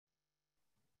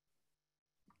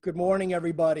Good morning,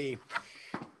 everybody.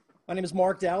 My name is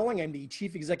Mark Dowling. I'm the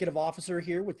Chief Executive Officer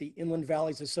here with the Inland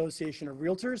Valleys Association of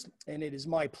Realtors, and it is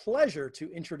my pleasure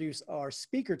to introduce our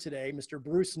speaker today, Mr.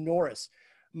 Bruce Norris.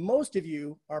 Most of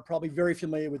you are probably very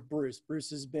familiar with Bruce.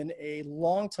 Bruce has been a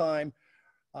longtime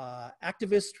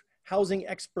activist, housing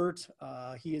expert.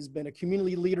 He has been a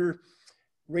community leader,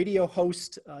 radio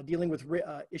host, dealing with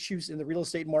issues in the real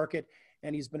estate market,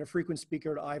 and he's been a frequent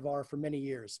speaker at IVAR for many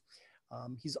years.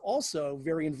 He's also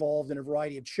very involved in a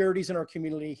variety of charities in our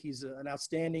community. He's an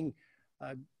outstanding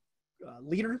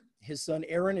leader. His son,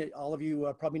 Aaron, all of you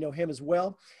probably know him as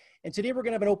well. And today we're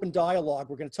going to have an open dialogue.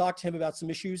 We're going to talk to him about some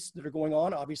issues that are going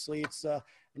on. Obviously, it's an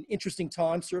interesting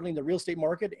time, certainly in the real estate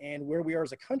market and where we are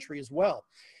as a country as well.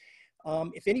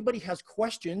 If anybody has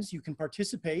questions, you can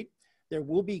participate. There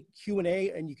will be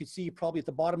Q&A, and you can see probably at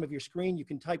the bottom of your screen, you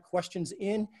can type questions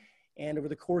in. And over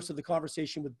the course of the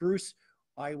conversation with Bruce,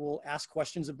 I will ask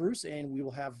questions of Bruce and we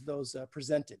will have those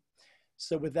presented.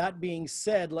 So with that being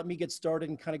said, let me get started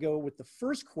and kind of go with the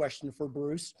first question for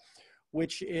Bruce,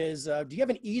 which is, do you have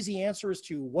an easy answer as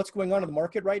to what's going on in the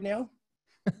market right now?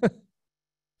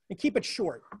 And keep it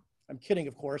short. I'm kidding,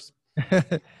 of course.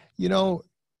 You know,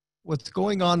 what's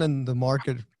going on in the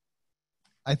market,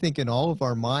 I think in all of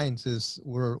our minds is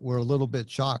we're a little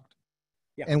bit shocked.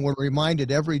 Yeah. And we're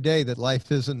reminded every day that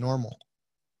life isn't normal.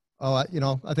 Oh, you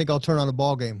know, I think I'll turn on a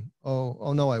ball game.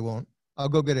 Oh no, I won't. I'll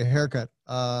go get a haircut.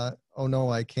 Oh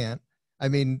no, I can't. I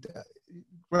mean,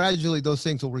 gradually those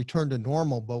things will return to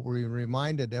normal, but we're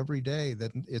reminded every day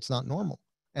that it's not normal.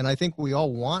 And I think we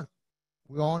all want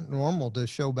normal to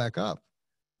show back up,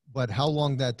 but how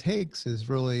long that takes is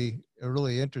really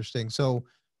interesting. So,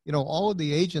 you know, all of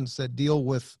the agents that deal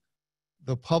with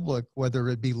the public, whether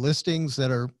it be listings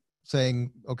that are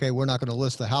saying, okay, we're not going to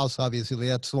list the house. Obviously,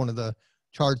 that's one of the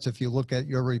charts. If you look at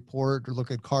your report or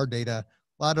look at car data,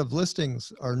 a lot of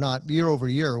listings are not year over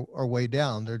year are way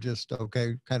down. They're just,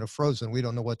 okay, kind of frozen. We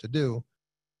don't know what to do.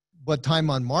 But time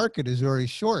on market is very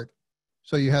short.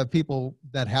 So you have people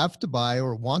that have to buy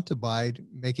or want to buy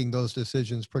making those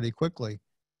decisions pretty quickly.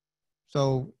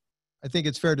 So I think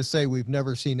it's fair to say we've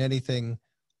never seen anything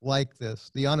like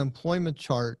this. The unemployment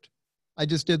chart, I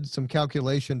just did some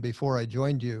calculation before I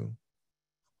joined you.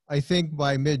 I think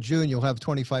by mid-June, you'll have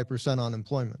 25%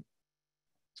 unemployment,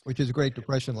 which is a Great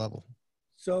Depression level.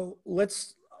 So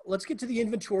let's get to the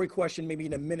inventory question maybe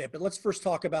in a minute, but let's first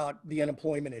talk about the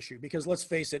unemployment issue, because let's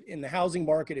face it, in the housing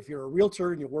market, if you're a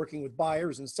realtor and you're working with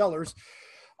buyers and sellers,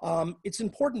 it's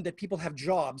important that people have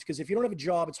jobs, because if you don't have a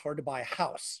job, it's hard to buy a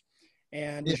house.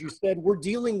 And as you said, we're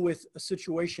dealing with a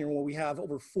situation where we have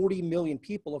over 40 million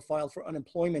people have filed for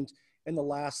unemployment in the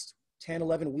last 10,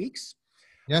 11 weeks.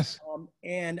 Yes.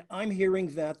 And I'm hearing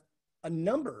that a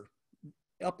number,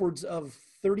 upwards of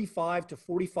 35 to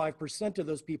 45% of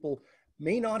those people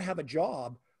may not have a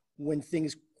job when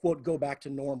things, quote, go back to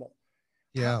normal.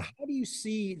 Yeah. How do you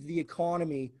see the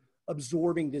economy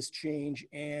absorbing this change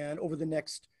and over the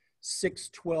next 6,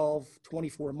 12,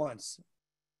 24 months?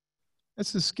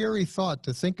 That's a scary thought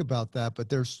to think about that, but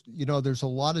there's a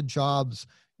lot of jobs.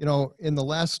 You know, in the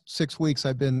last 6 weeks,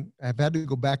 I've had to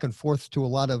go back and forth to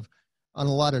on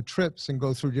a lot of trips and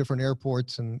go through different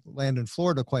airports and land in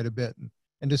Florida quite a bit.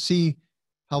 And to see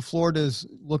how Florida is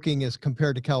looking as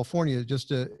compared to California,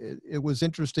 it was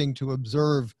interesting to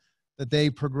observe that they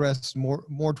progressed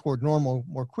more toward normal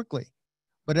more quickly.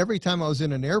 But every time I was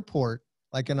in an airport,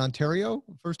 like in Ontario,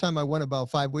 first time I went about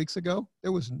 5 weeks ago,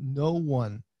 there was no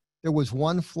one. There was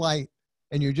one flight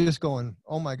and you're just going,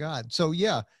 oh my God. So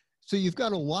yeah, so you've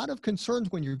got a lot of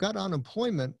concerns when you've got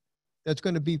unemployment that's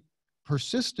going to be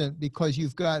persistent, because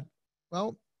you've got,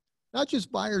 well, not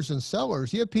just buyers and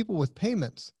sellers, you have people with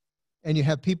payments and you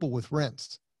have people with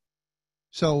rents.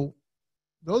 So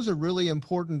those are really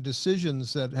important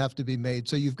decisions that have to be made.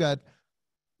 So you've got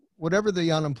whatever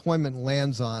the unemployment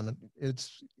lands on,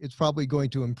 it's probably going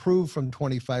to improve from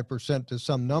 25% to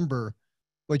some number.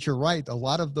 But you're right, a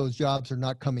lot of those jobs are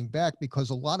not coming back because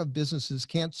a lot of businesses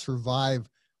can't survive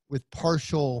with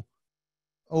partial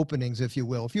openings, if you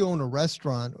will. If you own a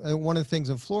restaurant, and one of the things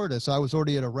in Florida, so I was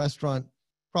already at a restaurant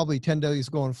probably 10 days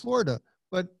ago in Florida,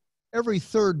 but every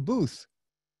third booth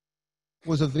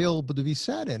was available to be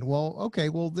sat in. Well, okay,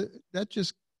 well, that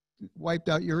just wiped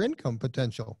out your income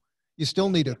potential. You still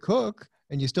need a cook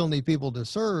and you still need people to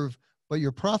serve, but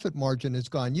your profit margin is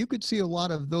gone. You could see a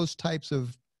lot of those types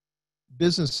of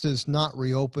businesses not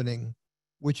reopening,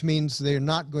 which means they're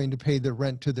not going to pay the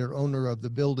rent to their owner of the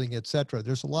building, et cetera.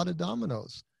 There's a lot of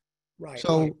dominoes. Right.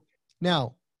 So right.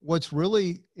 Now what's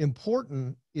really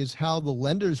important is how the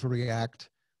lenders react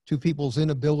to people's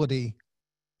inability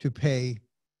to pay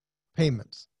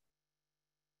payments.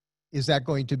 Is that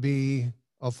going to be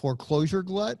a foreclosure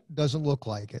glut? Doesn't look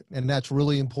like it. And that's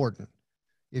really important.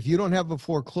 If you don't have a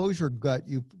foreclosure glut,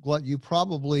 you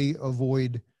probably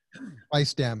avoid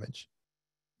price damage.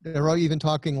 They're even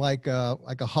talking like a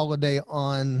holiday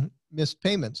on missed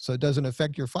payments, so it doesn't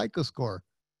affect your FICO score.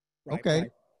 Right, Okay.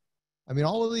 right. I mean,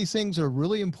 all of these things are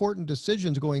really important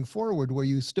decisions going forward where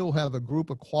you still have a group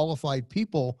of qualified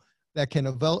people that can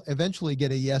eventually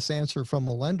get a yes answer from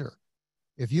a lender.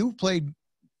 If you played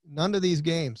none of these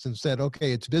games and said,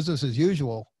 okay, it's business as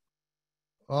usual,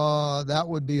 that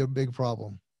would be a big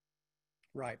problem.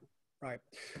 Right, right.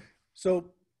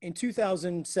 So in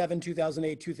 2007,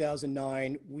 2008,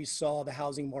 2009, we saw the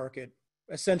housing market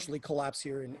essentially collapse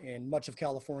here in much of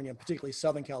California, particularly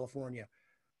Southern California.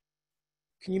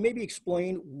 Can you maybe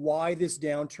explain why this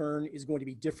downturn is going to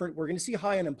be different? We're going to see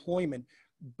high unemployment,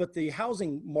 but the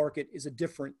housing market is a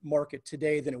different market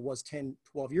today than it was 10,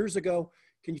 12 years ago.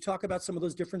 Can you talk about some of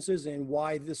those differences and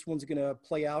why this one's going to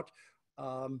play out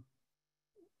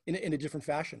in a different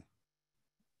fashion?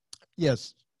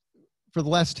 Yes. For the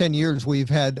last 10 years, we've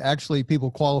had actually people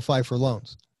qualify for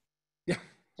loans. Yeah.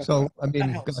 So, I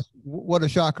mean, gosh, what a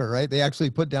shocker, right? They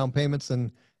actually put down payments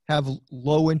and have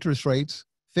low interest rates,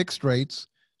 fixed rates.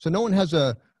 So no one has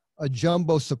a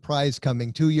jumbo surprise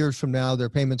coming 2 years from now, their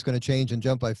payment's going to change and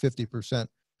jump by 50%.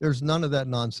 There's none of that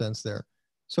nonsense there.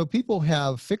 So people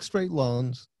have fixed rate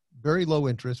loans, very low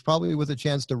interest, probably with a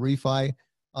chance to refi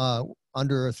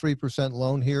under a 3%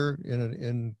 loan here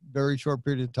in a very short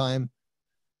period of time.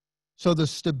 So the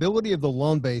stability of the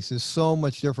loan base is so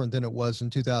much different than it was in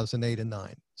 2008 and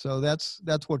 9. So that's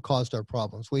what caused our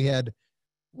problems. We had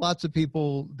lots of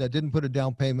people that didn't put a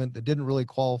down payment, that didn't really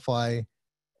qualify,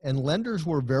 and lenders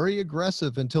were very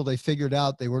aggressive until they figured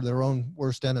out they were their own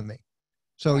worst enemy.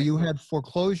 So you had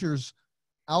foreclosures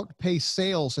outpace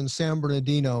sales in San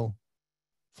Bernardino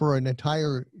for an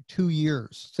entire 2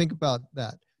 years. Think about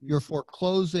that. You're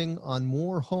foreclosing on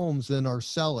more homes than are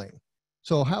selling.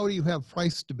 So how do you have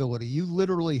price stability? You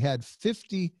literally had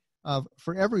 50,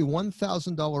 for every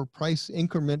 $1,000 price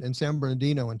increment in San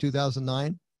Bernardino in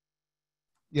 2009,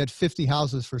 you had 50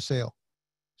 houses for sale.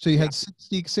 So you had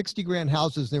 60 grand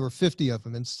houses, there were 50 of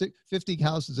them, and 50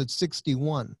 houses at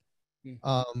 61.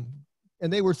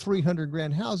 And they were 300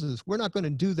 grand houses. We're not going to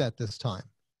do that this time.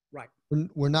 Right.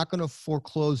 We're not going to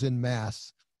foreclose in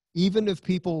mass. Even if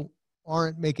people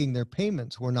aren't making their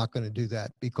payments, we're not going to do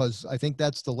that, because I think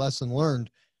that's the lesson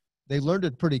learned. They learned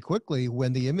it pretty quickly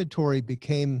when the inventory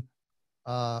became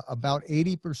about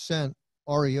 80%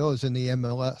 REOs in the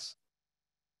MLS.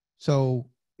 So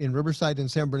in Riverside and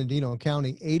San Bernardino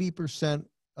County, 80%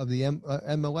 of the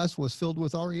MLS was filled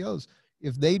with REOs.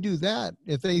 If they do that,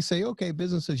 if they say, okay,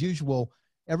 business as usual,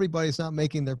 everybody's not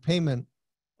making their payment,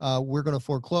 we're going to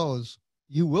foreclose,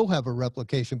 you will have a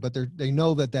replication, but they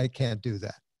know that they can't do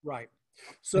that. Right.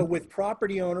 So with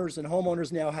property owners and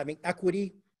homeowners now having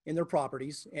equity in their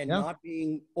properties and not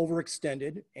being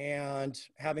overextended and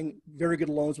having very good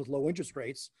loans with low interest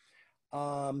rates,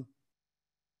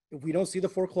 if we don't see the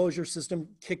foreclosure system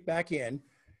kick back in,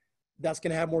 that's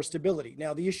going to have more stability.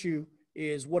 Now, the issue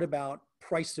is, what about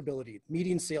price stability,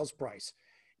 median sales price?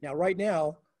 Now, right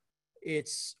now,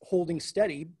 it's holding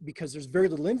steady because there's very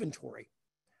little inventory.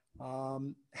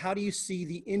 How do you see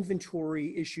the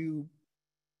inventory issue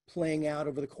playing out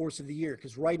over the course of the year?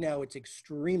 Because right now it's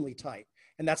extremely tight,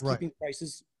 and that's keeping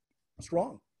prices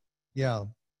strong. Yeah.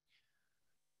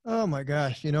 Oh my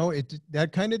gosh. You know,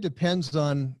 that kind of depends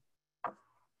on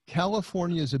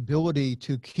California's ability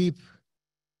to keep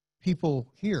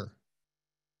people here.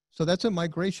 So that's a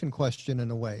migration question in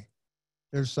a way.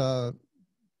 There's a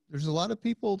lot of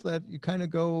people that you kind of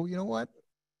go, you know what?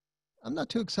 I'm not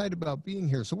too excited about being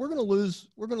here. So we're going to lose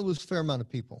a fair amount of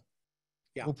people.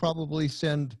 Yeah. We'll probably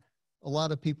send a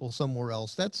lot of people somewhere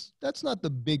else. That's not the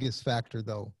biggest factor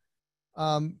though.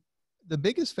 The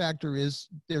biggest factor is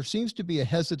there seems to be a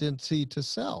hesitancy to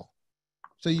sell.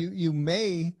 So you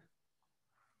may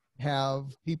have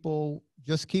people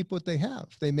just keep what they have.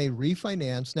 They may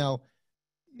refinance. Now,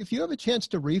 if you have a chance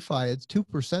to refi, it's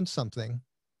 2% something,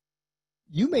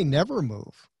 you may never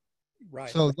move. Right.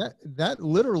 So that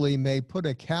literally may put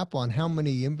a cap on how much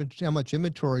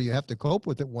inventory you have to cope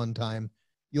with at one time.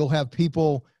 You'll have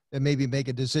people that maybe make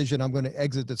a decision, I'm going to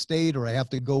exit the state, or I have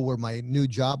to go where my new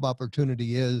job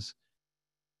opportunity is.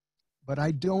 But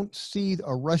I don't see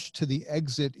a rush to the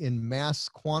exit in mass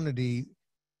quantity,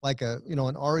 like an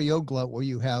REO glut where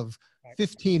you have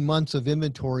 15 months of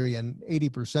inventory and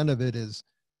 80% of it is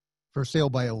for sale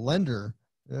by a lender.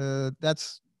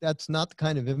 That's not the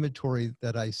kind of inventory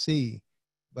that I see.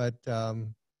 But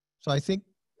so I think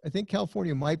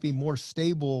California might be more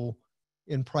stable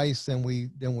in price than we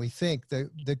think.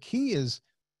 The key is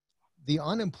the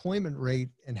unemployment rate,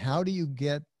 and how do you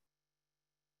get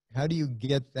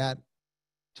that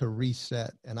to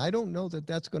reset? And I don't know that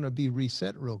that's going to be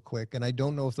reset real quick. And I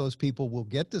don't know if those people will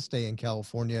get to stay in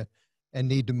California and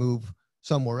need to move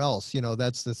somewhere else. You know,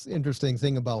 that's this interesting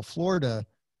thing about Florida.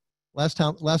 Last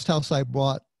house I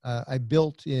bought, I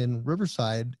built in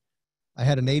Riverside. I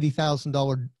had an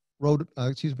 $80,000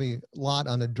 lot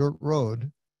on a dirt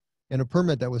road and a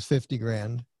permit that was 50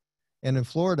 grand. And in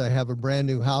Florida, I have a brand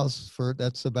new house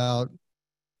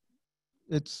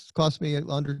it's cost me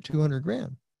under 200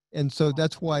 grand. And so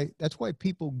that's why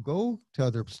people go to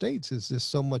other states, is this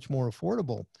so much more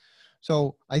affordable.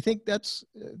 So I think it's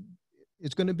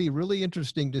going to be really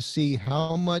interesting to see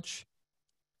how much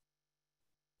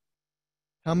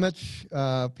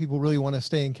people really want to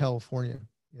stay in California.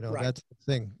 You know, That's the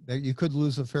thing. That you could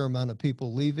lose a fair amount of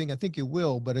people leaving. I think you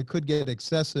will, but it could get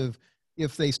excessive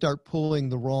if they start pulling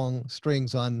the wrong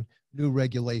strings on new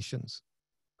regulations.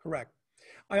 Correct.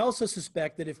 I also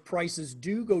suspect that if prices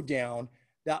do go down,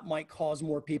 that might cause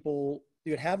more people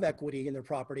who have equity in their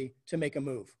property to make a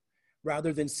move.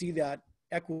 Rather than see that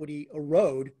equity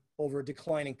erode over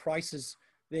declining prices,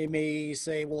 they may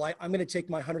say, well, I'm going to take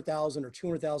my $100,000 or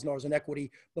 $200,000 in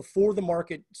equity before the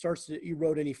market starts to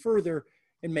erode any further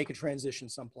and make a transition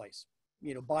someplace.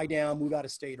 You know, buy down, move out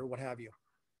of state, or what have you.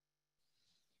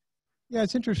 Yeah,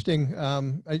 it's interesting.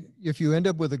 If you end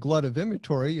up with a glut of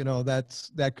inventory, you know,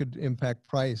 that could impact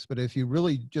price. But if you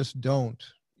really just don't,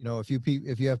 you know, if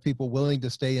you have people willing to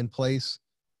stay in place,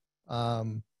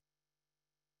 you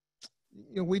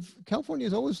know,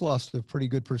 California's always lost a pretty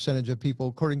good percentage of people,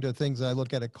 according to things I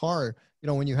look at a car. You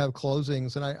know, when you have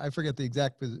closings, and I forget the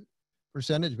exact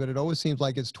percentage, but it always seems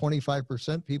like it's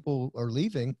 25% people are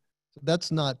leaving. So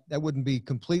that wouldn't be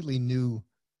completely new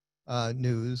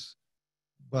news.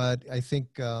 But I think,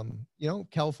 you know,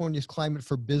 California's climate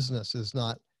for business is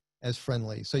not as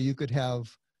friendly. So you could have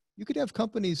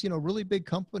companies, you know, really big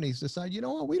companies decide, you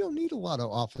know what, we don't need a lot of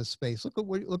office space. Look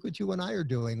what you and I are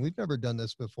doing. We've never done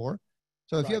this before.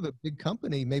 So if you have a big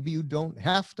company, maybe you don't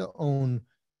have to own,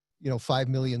 you know, 5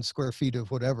 million square feet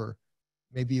of whatever.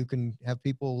 Maybe you can have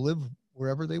people live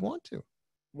wherever they want to.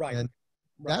 Right. And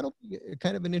that'll be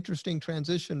kind of an interesting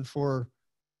transition for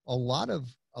a lot of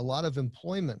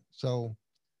employment. So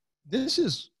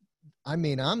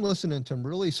I'm listening to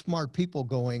really smart people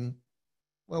going,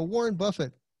 well, Warren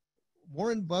Buffett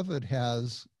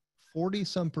has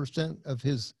 40% of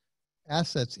his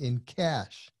assets in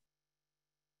cash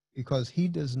because he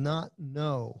does not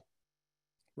know.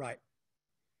 Right.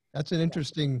 That's an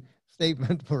interesting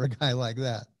statement for a guy like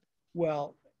that.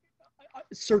 Well,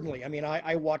 certainly. I mean,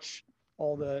 I watch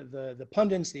all the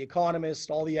pundits, the economists,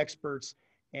 all the experts,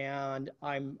 and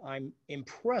I'm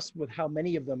impressed with how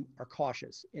many of them are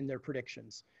cautious in their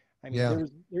predictions. I mean,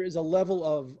 there is a level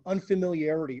of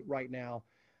unfamiliarity right now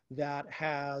that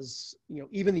has, you know,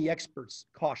 even the experts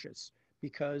cautious,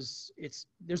 because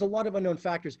there's a lot of unknown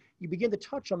factors. You begin to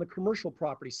touch on the commercial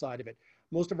property side of it.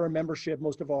 Most of our membership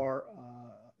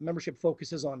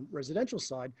focuses on residential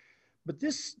side, but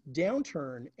this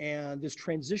downturn and this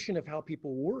transition of how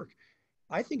people work,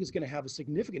 I think is going to have a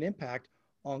significant impact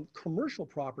on commercial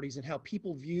properties and how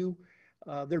people view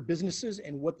their businesses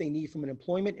and what they need from an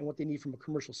employment and what they need from a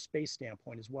commercial space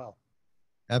standpoint as well.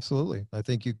 Absolutely. I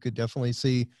think you could definitely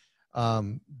see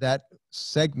that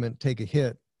segment take a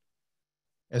hit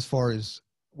as far as,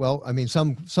 well, I mean,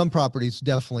 some properties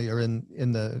definitely are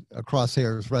in the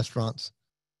crosshairs, restaurants.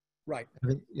 Right.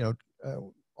 You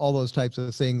know, all those types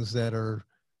of things that are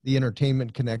the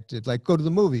entertainment connected, like go to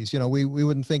the movies. You know, we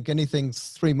wouldn't think anything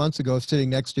 3 months ago sitting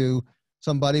next to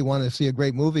somebody wanted to see a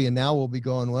great movie, and now we'll be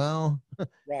going, well,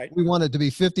 we want it to be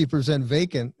 50%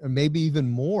 vacant or maybe even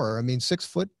more. I mean, 6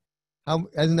 foot,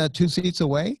 isn't that 2 seats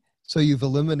away? So you've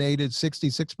eliminated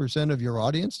 66% of your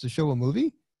audience to show a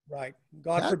movie? Right.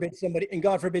 God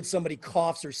forbid somebody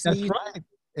coughs or sneezes. That's right.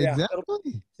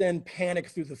 Exactly. Then panic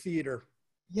through the theater.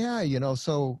 Yeah. You know,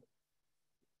 so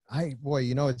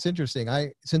you know, it's interesting.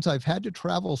 Since I've had to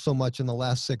travel so much in the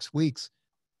last 6 weeks,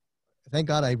 thank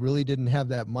God I really didn't have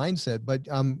that mindset, but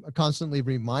I'm constantly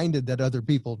reminded that other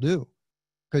people do.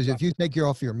 Because if you take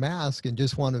off your mask and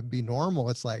just want to be normal,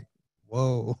 it's like,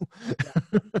 whoa.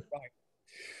 Right.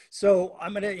 So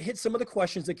I'm going to hit some of the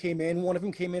questions that came in. One of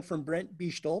them came in from Brent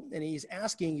Biestel, and he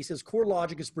says,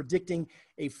 CoreLogic is predicting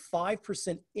a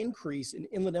 5% increase in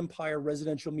Inland Empire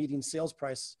residential median sales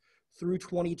price through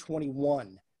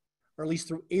 2021, or at least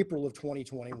through April of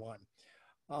 2021.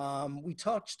 We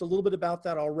touched a little bit about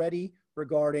that already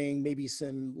regarding maybe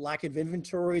some lack of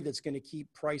inventory that's going to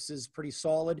keep prices pretty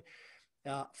solid.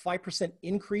 5%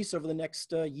 increase over the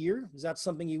next year. Is that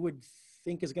something you would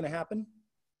think is going to happen?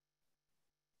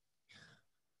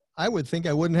 I would think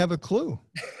I wouldn't have a clue.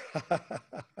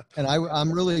 And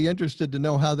I'm really interested to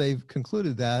know how they've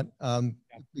concluded that,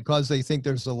 because they think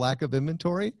there's a lack of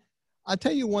inventory. I'll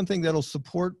tell you one thing that'll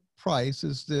support price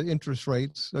is the interest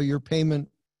rates. So your payment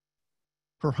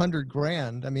per 100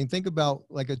 grand. I mean, think about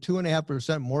like a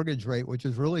 2.5% mortgage rate, which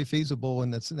is really feasible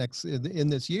in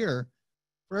this year.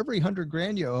 For every 100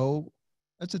 grand you owe,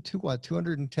 that's a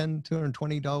 $210,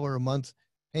 $220 a month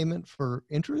payment for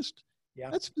interest. Yeah.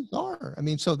 That's bizarre. I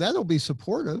mean, so that'll be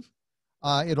supportive.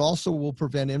 It also will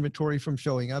prevent inventory from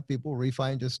showing up. People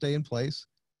refi and just stay in place.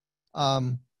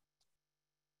 I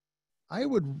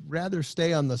would rather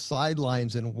stay on the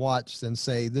sidelines and watch than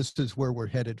say this is where we're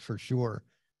headed for sure.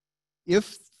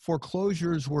 If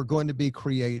foreclosures were going to be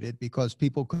created because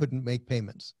people couldn't make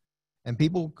payments and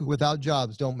people without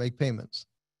jobs don't make payments,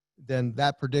 then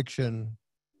that prediction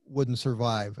wouldn't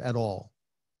survive at all.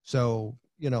 So,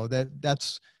 you know,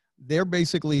 they're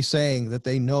basically saying that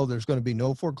they know there's going to be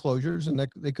no foreclosures, and that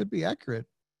they could be accurate,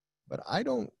 but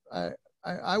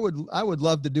I would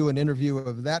love to do an interview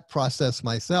of that process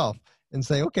myself and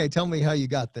say, okay, tell me how you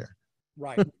got there.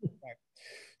 Right. Right.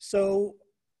 So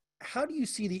how do you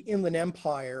see the Inland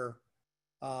Empire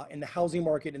and the housing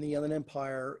market in the Inland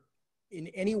Empire in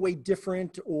any way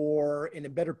different or in a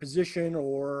better position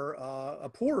or a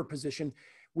poorer position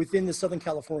within the Southern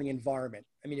California environment?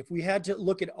 I mean, if we had to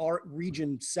look at our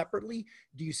region separately,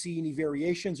 do you see any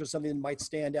variations or something that might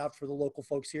stand out for the local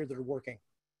folks here that are working?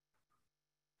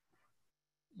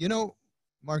 You know,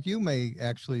 Mark, you may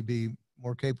actually be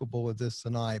more capable of this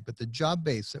than I, but the job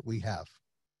base that we have.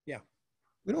 Yeah.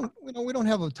 We don't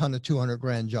have a ton of 200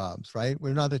 grand jobs, right?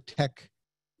 We're not a tech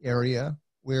area.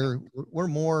 We're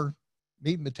more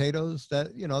meat and potatoes,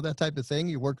 that, you know, that type of thing.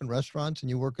 You work in restaurants and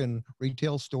you work in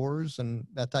retail stores and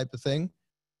that type of thing.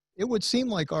 It would seem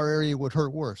like our area would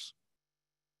hurt worse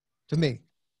to me.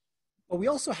 But we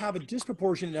also have a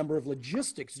disproportionate number of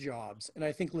logistics jobs. And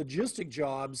I think logistic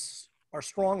jobs are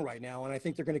strong right now. And I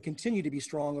think they're going to continue to be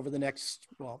strong over the next,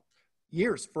 well,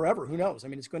 years, forever. Who knows? I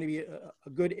mean, it's going to be a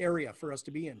good area for us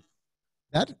to be in.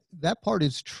 That part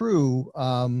is true.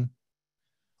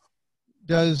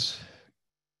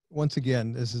 Once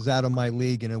again, this is out of my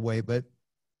league in a way, but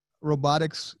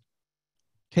robotics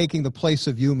taking the place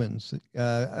of humans.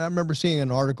 I remember seeing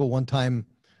an article one time,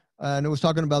 and it was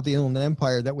talking about the Inland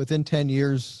Empire, that within 10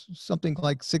 years, something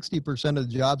like 60% of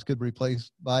the jobs could be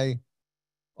replaced by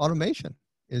automation.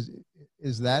 Is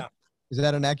that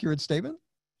an accurate statement?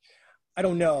 I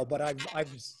don't know, but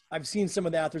I've seen some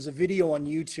of that. There's a video on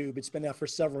YouTube. It's been out for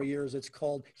several years. It's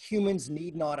called "Humans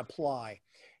Need Not Apply."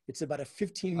 It's about a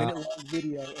 15-minute long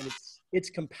video, and it's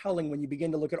compelling when you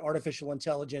begin to look at artificial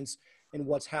intelligence and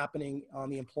what's happening on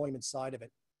the employment side of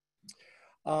it.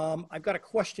 I've got a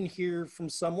question here from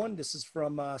someone. This is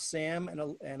from Sam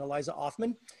and Eliza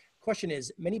Offman. Question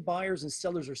is, many buyers and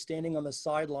sellers are standing on the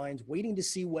sidelines waiting to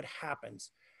see what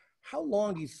happens. How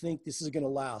long do you think this is going to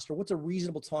last, or what's a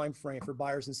reasonable time frame for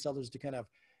buyers and sellers to kind of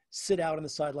sit out on the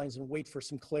sidelines and wait for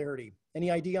some clarity?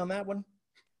 Any idea on that one?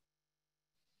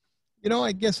 You know,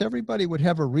 I guess everybody would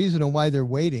have a reason on why they're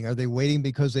waiting. Are they waiting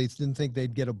because they didn't think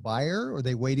they'd get a buyer? Or are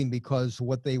they waiting because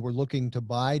what they were looking to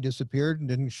buy disappeared and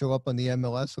didn't show up on the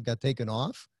MLS, so got taken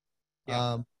off?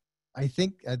 Yeah. I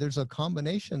think there's a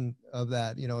combination of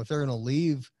that. You know, if they're going to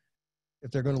leave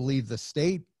the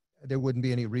state, there wouldn't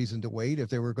be any reason to wait. If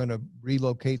they were going to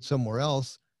relocate somewhere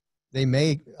else, they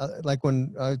may, like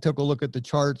when I took a look at the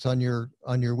charts on your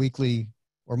weekly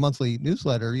or monthly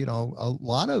newsletter, you know, a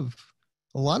lot of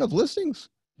listings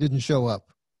didn't show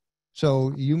up.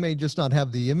 So you may just not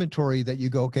have the inventory that you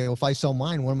go, okay, well, if I sell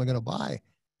mine, what am I going to buy?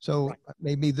 So right.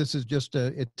 Maybe this is just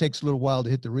it takes a little while to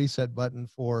hit the reset button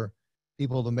for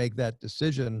people to make that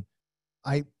decision.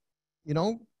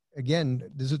 Again,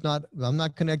 I'm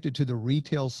not connected to the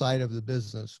retail side of the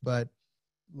business, but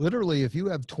literally if you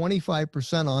have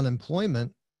 25%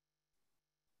 unemployment,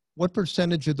 what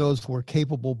percentage of those were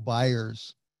capable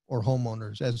buyers or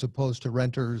homeowners as opposed to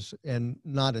renters and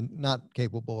not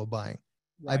capable of buying?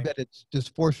 Right. I bet it's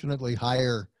disproportionately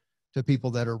higher to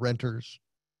people that are renters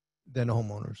than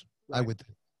homeowners. Right. I would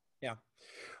think. Yeah.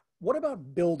 What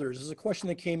about builders? This is a question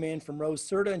that came in from Rose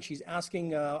Serta, and she's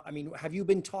asking, have you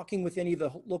been talking with any of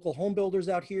the local home builders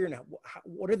out here, and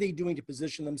what are they doing to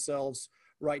position themselves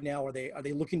right now? Are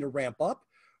they looking to ramp up?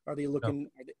 Are they looking?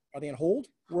 No. Are they on hold?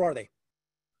 Where are they?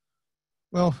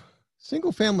 Well,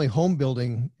 single family home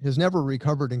building has never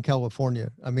recovered in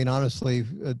California. I mean, honestly,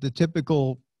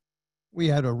 we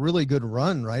had a really good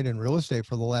run, right, in real estate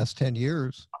for the last 10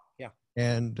 years. Yeah.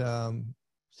 And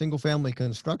single family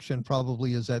construction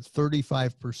probably is at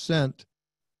 35%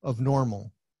 of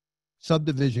normal.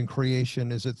 Subdivision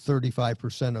creation is at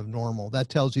 35% of normal. That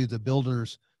tells you the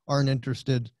builders aren't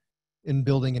interested in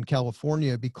building in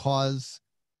California because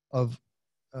of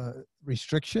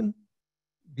restriction,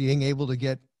 being able to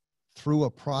get through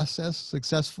a process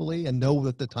successfully and know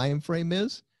what the time frame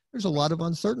is. There's a lot of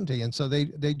uncertainty, and so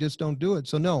they just don't do it.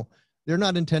 So no, they're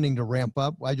not intending to ramp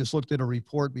up. I just looked at a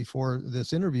report before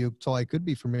this interview, so I could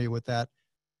be familiar with that.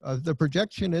 The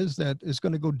projection is that it's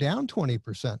going to go down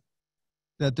 20%,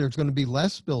 that there's going to be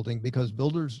less building because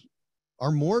builders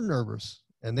are more nervous.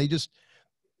 And they just,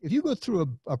 if you go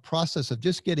through a process of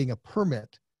just getting a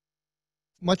permit,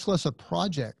 much less a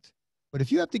project, but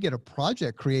if you have to get a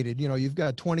project created, you know, you've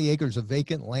got 20 acres of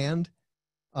vacant land.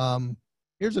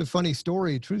 Here's a funny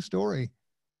story, true story.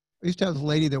 I used to have a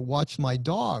lady that watched my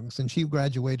dogs, and she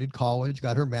graduated college,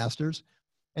 got her master's.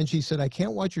 And she said, I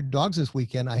can't watch your dogs this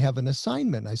weekend. I have an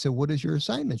assignment. I said, what is your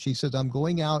assignment? She says, I'm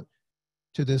going out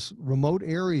to this remote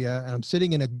area and I'm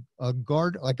sitting in a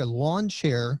guard, like a lawn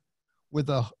chair with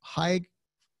a high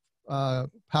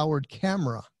powered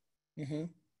camera. Mm-hmm.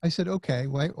 I said, okay,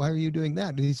 why are you doing that?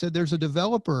 And he said, there's a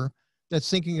developer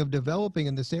that's thinking of developing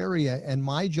in this area. And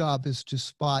my job is to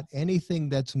spot anything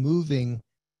that's moving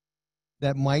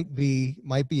that might be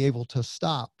able to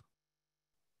stop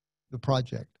the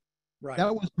project. Right.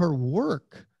 That was her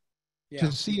work,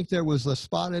 to see if there was a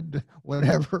spotted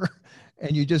whatever.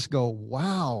 And you just go,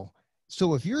 wow.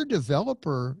 So if you're a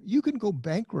developer, you can go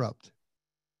bankrupt.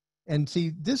 And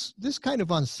see, this kind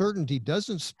of uncertainty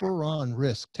doesn't spur on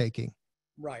risk taking.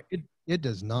 Right. It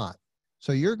does not.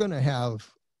 So you're going to have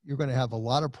a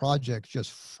lot of projects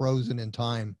just frozen in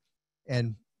time.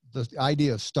 And the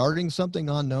idea of starting something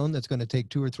unknown that's going to take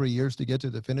 2 or 3 years to get to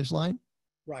the finish line.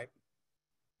 Right.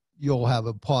 You'll have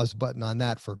a pause button on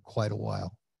that for quite a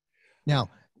while. Now,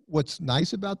 what's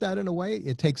nice about that in a way,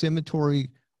 it takes inventory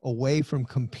away from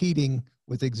competing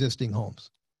with existing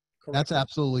homes. Correct. That's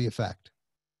absolutely a fact.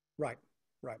 Right,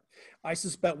 right. I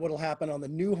suspect what'll happen on the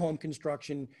new home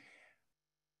construction,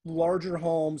 larger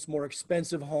homes, more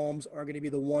expensive homes are going to be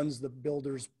the ones the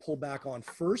builders pull back on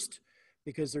first,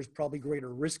 because there's probably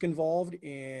greater risk involved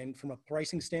and from a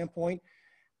pricing standpoint,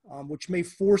 which may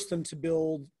force them to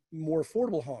build more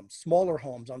affordable homes, smaller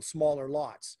homes on smaller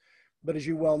lots. But as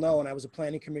you well know, and I was a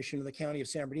planning commissioner in the county of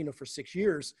San Bernardino for 6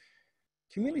 years,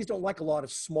 communities don't like a lot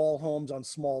of small homes on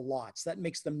small lots. That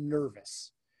makes them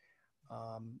nervous.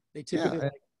 They typically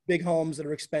like big homes that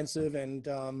are expensive and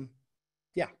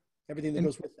everything that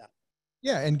goes with that.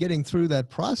 Yeah, and getting through that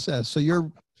process. So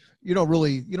you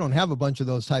don't have a bunch of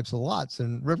those types of lots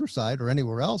in Riverside or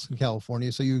anywhere else in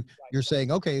California. So you're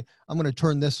saying, okay, I'm going to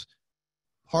turn this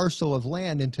parcel of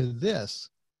land into this.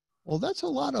 Well, that's a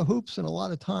lot of hoops and a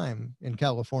lot of time in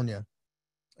California.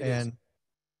 And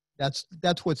that's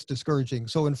what's discouraging.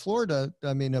 So in Florida,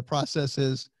 I mean, the process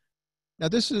is, now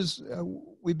this is,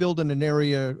 we build in an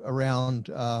area around,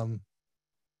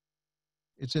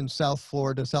 it's in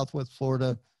Southwest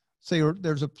Florida. Say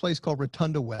there's a place called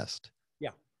Rotunda West.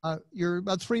 Yeah. You're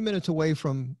about 3 minutes away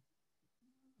from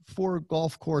 4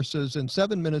 golf courses and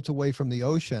 7 minutes away from the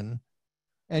ocean.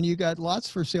 And you got lots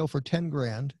for sale for 10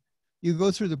 grand. You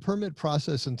go through the permit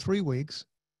process in 3 weeks.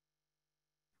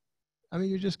 I mean,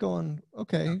 you're just going,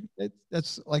 okay,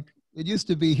 that's like, it used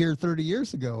to be here 30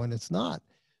 years ago and it's not.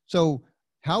 So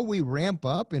how we ramp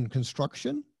up in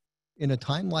construction in a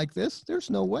time like this,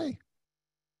 there's no way.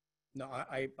 No,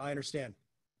 I understand.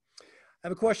 I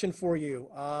have a question for you.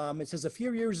 It says a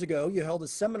few years ago, you held a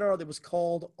seminar that was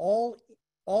called All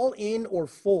In or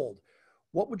Fold.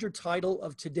 What would your title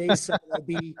of today's seminar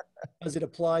be as it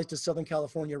applies to Southern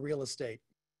California real estate?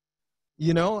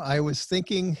 You know, I was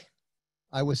thinking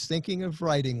of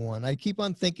writing one. I keep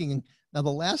on thinking. Now,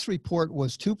 the last report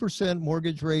was 2%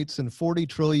 mortgage rates and 40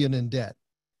 trillion in debt.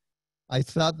 I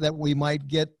thought that we might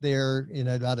get there in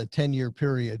about a 10-year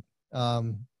period.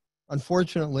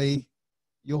 Unfortunately,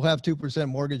 you'll have 2%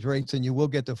 mortgage rates and you will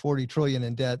get to 40 trillion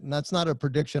in debt. And that's not a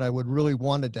prediction I would really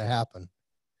want it to happen.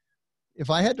 If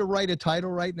I had to write a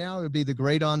title right now, it would be The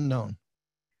Great Unknown.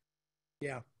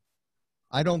 Yeah.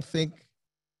 I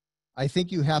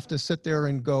think you have to sit there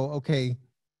and go, okay,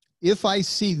 if I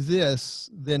see this,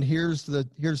 then here's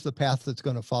the path that's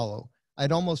going to follow.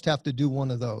 I'd almost have to do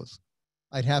one of those.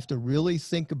 I'd have to really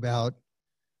think about,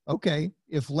 okay,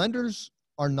 if lenders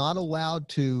are not allowed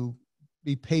to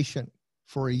be patient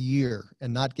for a year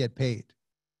and not get paid,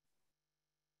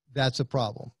 that's a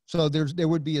problem. So there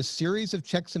would be a series of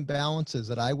checks and balances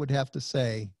that I would have to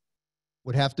say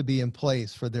would have to be in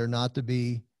place for there not to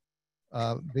be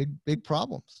big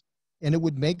problems. And it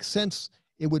would make sense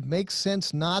it would make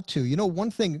sense not to. You know,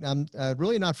 one thing I'm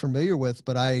really not familiar with,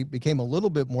 but I became a little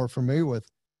bit more familiar with,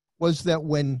 was that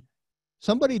when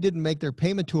somebody didn't make their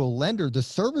payment to a lender, the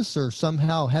servicer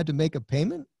somehow had to make a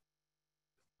payment.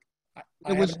 I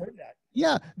haven't heard that.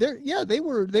 Yeah, they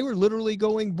were literally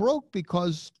going broke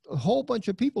because a whole bunch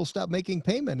of people stopped making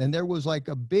payment, and there was like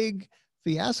a big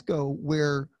fiasco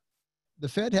where the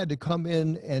Fed had to come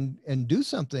in and do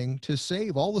something to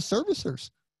save all the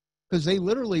servicers because they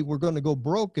literally were going to go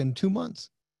broke in 2 months.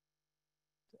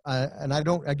 And I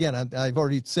don't, again, I've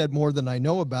already said more than I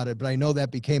know about it, but I know that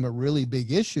became a really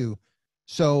big issue.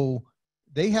 So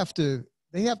they have to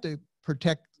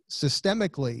protect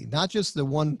systemically, not just the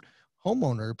one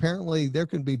homeowner. Apparently there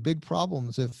can be big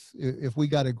problems if we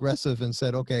got aggressive and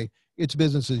said, okay, it's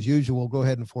business as usual, go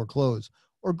ahead and foreclose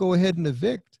or go ahead and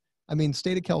evict. I mean,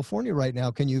 state of California right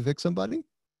now, can you evict somebody?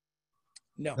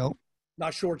 No,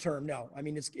 not short term. No, I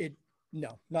mean,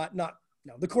 no.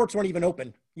 The courts aren't even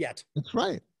open yet. That's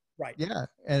right. Right. Yeah.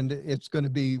 And it's going to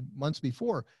be months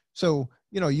before. So,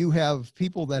 you know, you have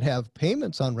people that have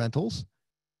payments on rentals.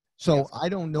 So yes. I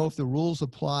don't know if the rules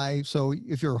apply. So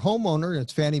if you're a homeowner and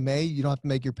it's Fannie Mae, you don't have to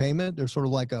make your payment. There's sort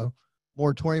of like a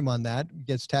moratorium on that. It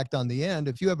gets tacked on the end.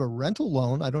 If you have a rental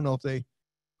loan, I don't know if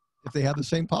they have the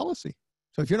same policy.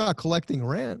 So if you're not collecting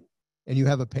rent and you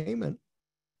have a payment,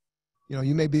 you know,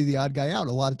 you may be the odd guy out.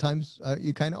 A lot of times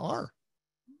you kind of are.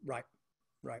 Right.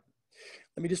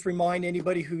 Let me just remind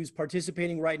anybody who's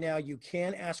participating right now, you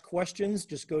can ask questions.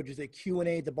 Just go to the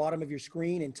Q&A at the bottom of your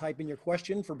screen and type in your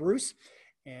question for Bruce,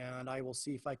 and I will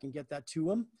see if I can get that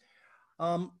to him.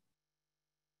 You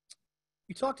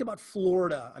talked about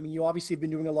Florida. I mean, you obviously have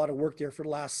been doing a lot of work there for the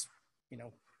last,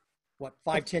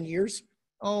 5-10 years?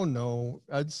 Oh, no.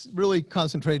 It's really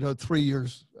concentrated on 3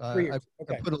 years. 3 years.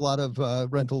 Okay. I put a lot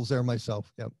of rentals there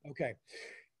myself. Yep. Okay.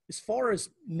 As far as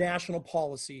national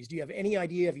policies, do you have any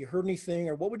idea? Have you heard anything,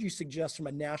 or what would you suggest from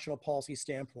a national policy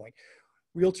standpoint?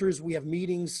 Realtors, we have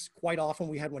meetings quite often.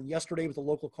 We had one yesterday with a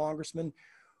local congressman.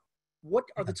 What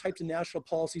are the types of national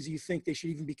policies you think they should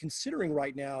even be considering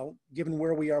right now, given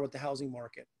where we are with the housing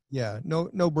market? Yeah, no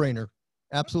brainer.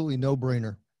 Absolutely no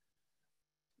brainer.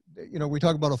 You know, we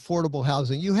talk about affordable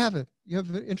housing. You have it. You have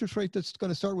an interest rate that's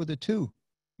going to start with a 2.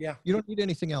 Yeah. You don't need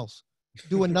anything else.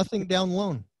 Do a nothing down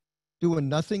loan. Do a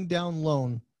nothing down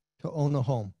loan to own a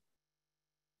home.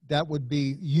 That would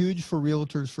be huge for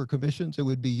realtors for commissions. It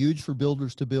would be huge for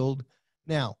builders to build.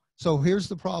 Now, so here's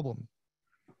the problem.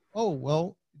 Oh,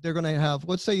 well, they're going to have,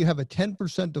 let's say you have a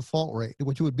 10% default rate,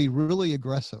 which would be really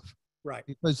aggressive. Right.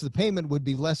 Because the payment would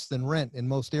be less than rent in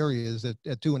most areas at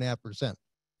 2.5%.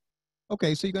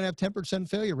 Okay, so you're going to have 10%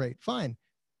 failure rate. Fine.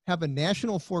 Have a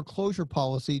national foreclosure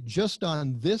policy just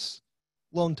on this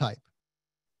loan type,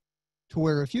 to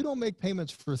where if you don't make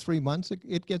payments for 3 months,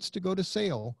 it gets to go to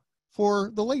sale for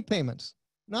the late payments,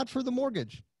 not for the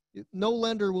mortgage. No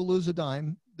lender will lose a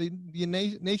dime. The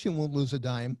nation won't lose a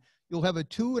dime. You'll have a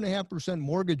 2.5%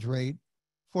 mortgage rate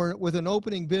with an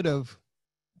opening bid of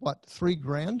what,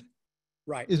 $3,000?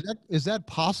 Right. Is that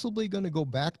possibly going to go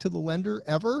back to the lender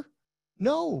ever?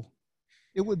 No.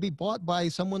 It would be bought by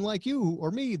someone like you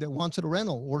or me that wants a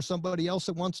rental, or somebody else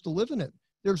that wants to live in it.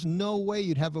 There's no way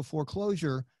you'd have a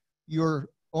foreclosure. Your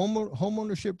home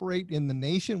ownership rate in the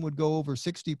nation would go over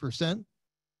 60%,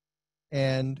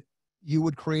 and you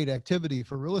would create activity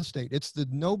for real estate. It's the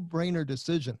no-brainer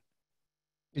decision.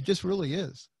 It just really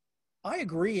is. I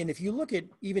agree. And if you look at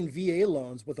even VA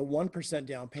loans with a 1%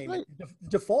 down payment, right, the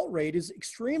default rate is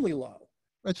extremely low.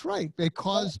 That's right.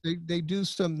 Because they do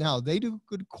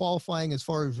good qualifying as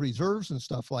far as reserves and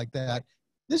stuff like that.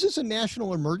 This is a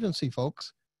national emergency,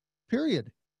 folks,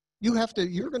 period.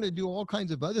 You're going to do all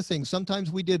kinds of other things.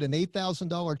 Sometimes we did an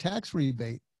 $8,000 tax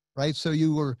rebate, right? So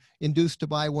you were induced to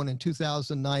buy one in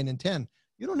 2009 and 10.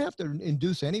 You don't have to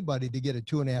induce anybody to get a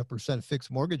 2.5% fixed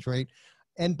mortgage rate.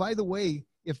 And by the way,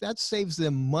 if that saves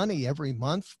them money every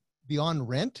month beyond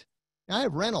rent, I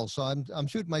have rentals, so I'm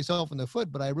shooting myself in the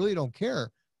foot, but I really don't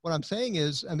care. What I'm saying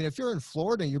is, I mean, if you're in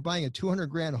Florida and you're buying a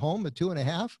 $200,000 home at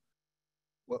 2.5,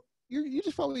 well, you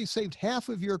just probably saved half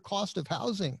of your cost of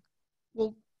housing.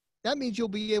 Well, that means you'll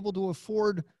be able to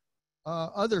afford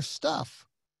other stuff.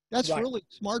 That's right. Really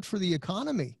smart for the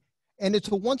economy. And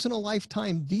it's a once in a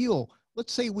lifetime deal.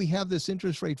 Let's say we have this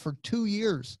interest rate for 2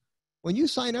 years. When you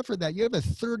sign up for that, you have a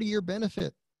 30-year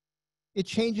benefit. It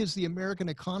changes the American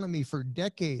economy for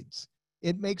decades.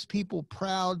 It makes people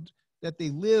proud that they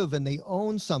live and they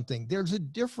own something. There's a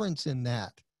difference in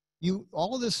that.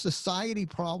 All of this society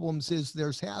problems is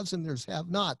there's haves and there's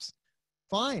have-nots.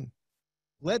 Fine.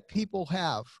 Let people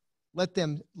have. Let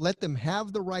them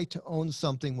have the right to own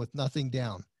something with nothing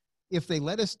down. If they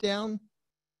let us down,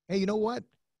 Hey, you know what?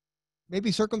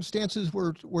 Maybe circumstances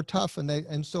were tough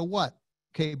and so what?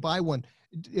 Okay, buy one.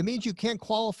 It means you can't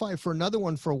qualify for another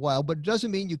one for a while, but it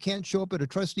doesn't mean you can't show up at a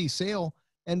trustee sale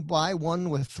and buy one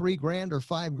with $3,000 or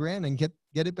 $5,000 and get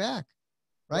it back,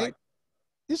 right?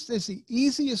 This is the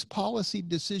easiest policy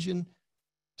decision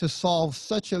to solve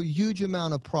such a huge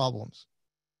amount of problems.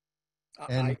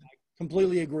 I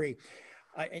completely agree.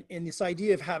 And this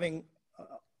idea of having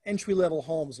entry-level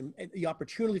homes and the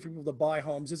opportunity for people to buy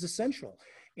homes is essential.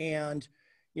 And,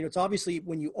 you know, it's obviously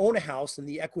when you own a house and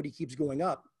the equity keeps going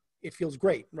up, it feels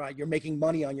great, right? You're making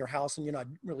money on your house and you're not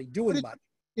really doing much.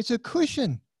 It's a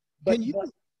cushion. But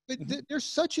there's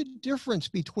such a difference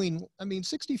between, I mean,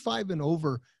 65 and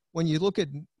over, when you look at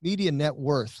median net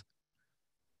worth,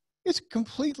 it's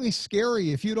completely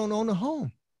scary if you don't own a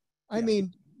home. I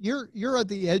mean, you're at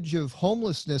the edge of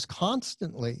homelessness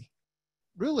constantly.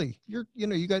 Really,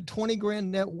 you got 20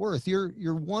 grand net worth.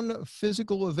 You're one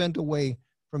physical event away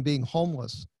from being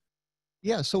homeless.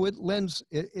 Yeah, so it lends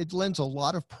a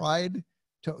lot of pride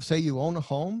to say you own a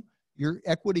home. Your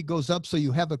equity goes up, so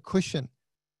you have a cushion.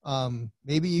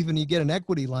 Maybe even you get an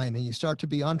equity line and you start to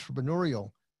be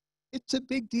entrepreneurial. It's a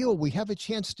big deal. We have a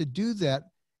chance to do that.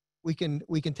 We can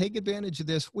take advantage of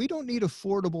this. We don't need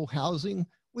affordable housing.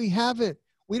 We have it.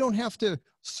 We don't have to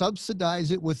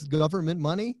subsidize it with government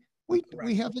money.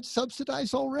 We have it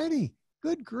subsidized already.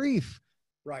 Good grief.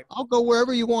 Right. I'll go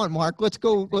wherever you want, Mark. Let's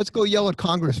go yell at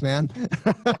Congress, man.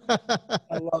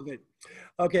 I love it.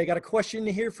 Okay, I got a question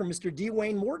here from Mr. D.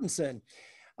 Wayne Mortensen.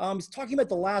 He's talking about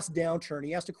the last downturn.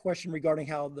 He asked a question regarding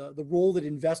how the role that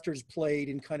investors played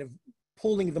in kind of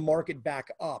pulling the market back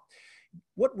up.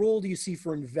 What role do you see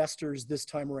for investors this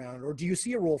time around, or do you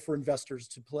see a role for investors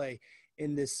to play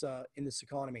in this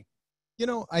economy? You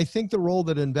know, I think the role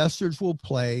that investors will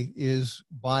play is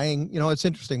buying. You know, it's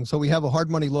interesting. So we have a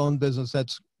hard money loan business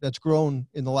that's grown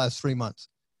in the last 3 months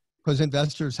because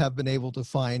investors have been able to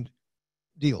find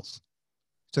deals.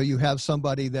 So you have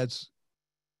somebody that's,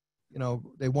 you know,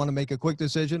 they want to make a quick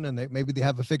decision and maybe they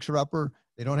have a fixer-upper.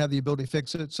 They don't have the ability to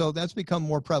fix it. So that's become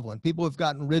more prevalent. People have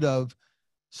gotten rid of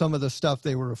some of the stuff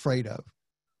they were afraid of.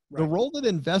 Right. The role that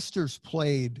investors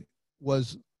played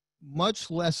was much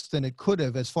less than it could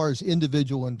have as far as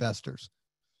individual investors.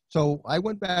 So I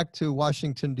went back to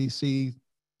Washington, D.C.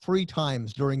 3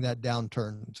 times during that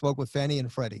downturn, spoke with Fannie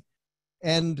and Freddie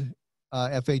and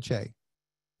FHA.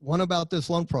 One about this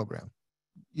loan program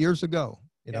years ago,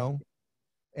 you know,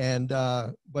 and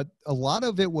but a lot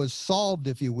of it was solved,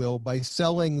 if you will, by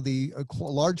selling the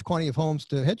large quantity of homes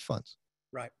to hedge funds.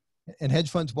 Right. And hedge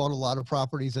funds bought a lot of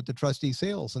properties at the trustee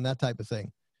sales and that type of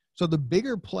thing. So the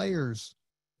bigger players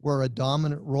were a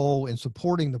dominant role in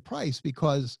supporting the price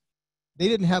because they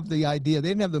didn't have the idea, they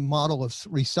didn't have the model of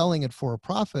reselling it for a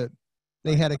profit.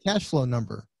 They had a cash flow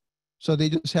number. So they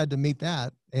just had to meet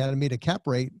that. They had to meet a cap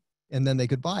rate and then they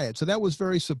could buy it. So that was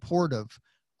very supportive.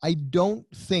 I don't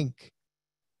think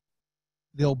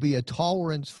there'll be a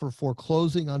tolerance for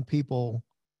foreclosing on people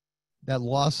that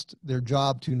lost their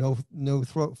job to no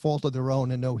fault of their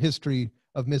own and no history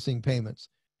of missing payments.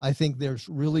 I think there's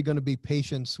really going to be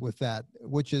patience with that,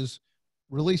 which is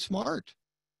really smart.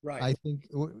 Right. I think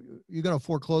you're going to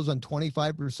foreclose on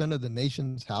 25% of the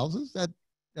nation's houses.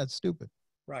 That's stupid.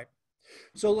 Right.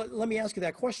 So let me ask you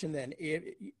that question then.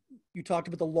 You talked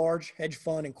about the large hedge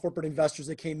fund and corporate investors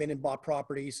that came in and bought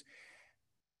properties.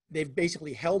 They've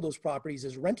basically held those properties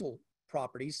as rental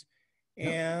properties.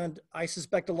 And I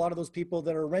suspect a lot of those people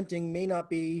that are renting may not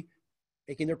be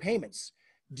making their payments.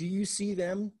 Do you see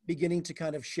them beginning to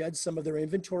kind of shed some of their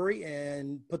inventory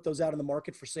and put those out in the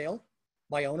market for sale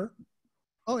by owner?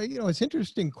 Oh, you know, it's an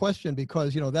interesting question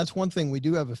because, you know, that's one thing we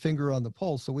do have a finger on the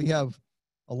pulse. So we have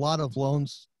a lot of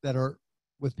loans that are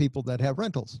with people that have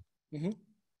rentals.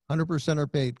 100% are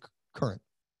paid current.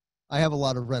 I have a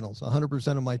lot of rentals.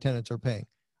 100% of my tenants are paying.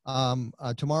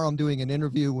 Tomorrow I'm doing an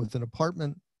interview with an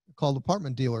apartment called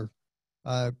Apartment Dealer,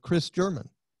 Chris German.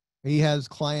 He has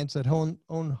clients that own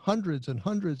hundreds and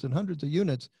hundreds and hundreds of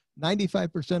units.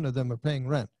 95% of them are paying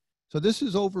rent. So this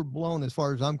is overblown as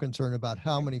far as I'm concerned about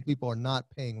how many people are not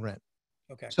paying rent.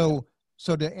 Okay. So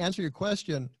to answer your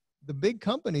question, the big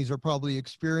companies are probably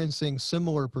experiencing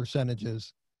similar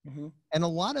percentages. And a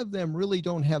lot of them really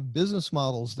don't have business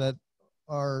models that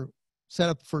are set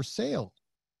up for sale.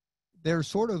 They're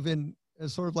sort of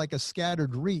like a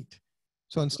scattered REIT.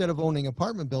 So instead of owning an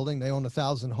apartment building, they own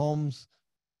 1,000 homes.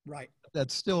 Right.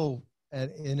 That's still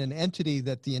in an entity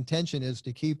that the intention is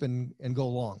to keep and go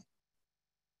long.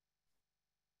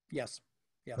 Yes.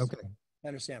 Yes. Okay. I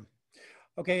understand.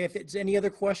 Okay. If it's any other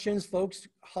questions, folks,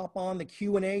 hop on the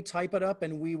Q&A, type it up,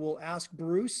 and we will ask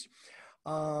Bruce.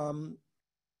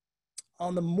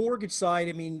 On the mortgage side,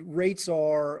 I mean, rates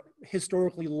are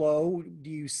historically low. Do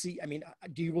you see, I mean,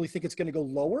 do you really think it's going to go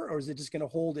lower, or is it just going to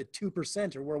hold at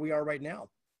 2% or where we are right now?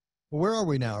 Where are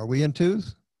we now? Are we in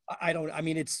twos? I don't, I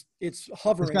mean, it's It's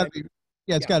hovering. got to be,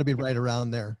 yeah, it's Yeah. got to be right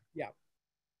around there. Yeah.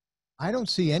 I don't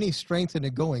see any strength in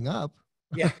it going up.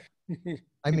 Yeah.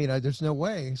 I mean, there's no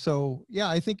way. So yeah,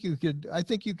 I think you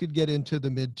could get into the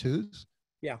mid twos.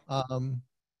 Yeah.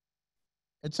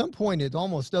 At some point, it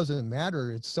almost doesn't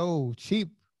matter. It's so cheap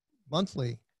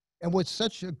monthly. And what's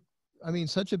such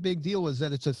a big deal is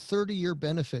that it's a 30-year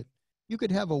benefit. You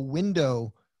could have a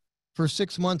window for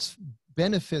 6 months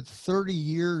benefit 30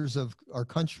 years of our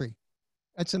country.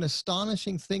 That's an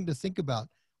astonishing thing to think about.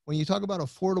 When you talk about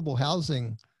affordable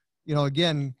housing,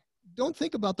 again, don't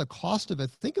think about the cost of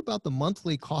it. Think about the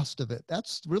monthly cost of it.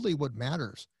 That's really what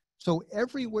matters. So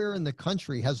everywhere in the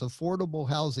country has affordable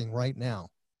housing right now.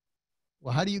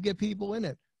 Well, how do you get people in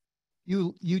it?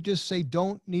 You just say you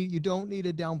don't need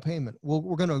a down payment. Well,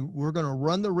 we're gonna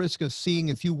run the risk of seeing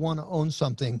if you want to own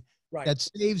something Right. that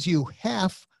saves you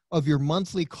half of your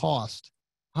monthly cost.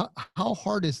 How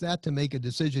hard is that to make a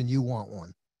decision you want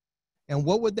one? And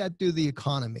what would that do to the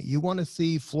economy? You want to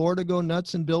see Florida go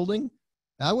nuts in building?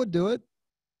 That would do it,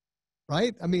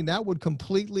 right? I mean, that would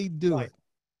completely do Right. it.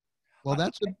 Well,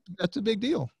 that's a big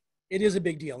deal. It is a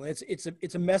big deal. And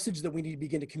it's a message that we need to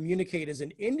begin to communicate as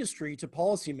an industry to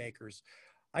policymakers.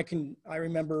 I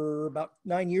remember about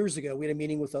 9 years ago, we had a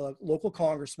meeting with a local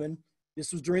congressman.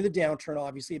 This was during the downturn,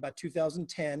 obviously, about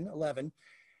 2010, 11.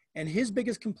 And his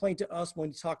biggest complaint to us when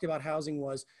he talked about housing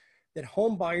was that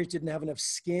home buyers didn't have enough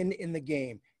skin in the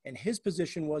game. And his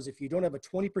position was, if you don't have a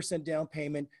 20% down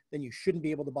payment, then you shouldn't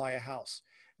be able to buy a house.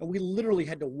 And we literally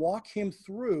had to walk him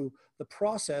through the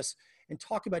process and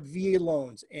talk about VA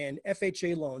loans and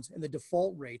FHA loans and the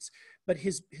default rates. But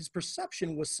his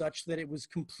perception was such that it was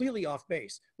completely off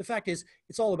base. The fact is,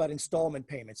 it's all about installment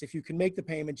payments. If you can make the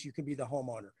payments, you can be the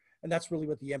homeowner. And that's really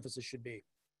what the emphasis should be.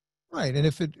 Right. And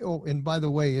and by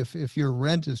the way, if your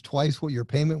rent is twice what your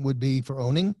payment would be for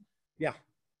owning, yeah,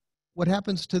 what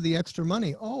happens to the extra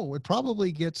money? Oh, it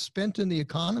probably gets spent in the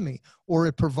economy, or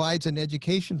it provides an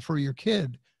education for your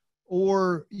kid,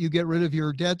 or you get rid of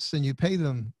your debts and you pay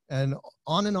them, and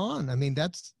on and on. I mean,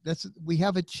 we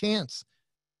have a chance.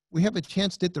 We have a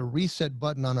chance to hit the reset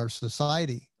button on our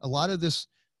society. A lot of the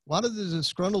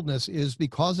disgruntledness is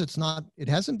because it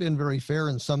hasn't been very fair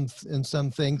in some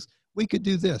things. We could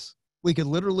do this. We could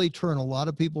literally turn a lot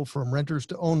of people from renters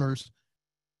to owners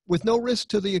with no risk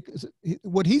to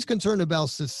what he's concerned about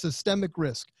is the systemic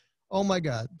risk. Oh my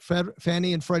God,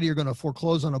 Fannie and Freddie are going to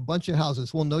foreclose on a bunch of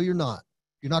houses. Well, no, you're not.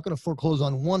 You're not going to foreclose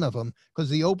on one of them because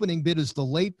the opening bid is the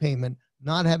late payment,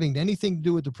 not having anything to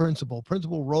do with the principal.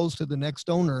 Principal rolls to the next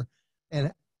owner.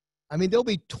 And I mean, there'll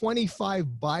be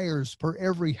 25 buyers per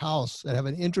every house that have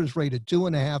an interest rate of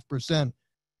 2.5%.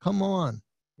 Come on.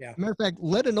 Yeah. Matter of fact,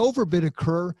 let an overbid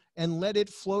occur and let it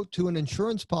float to an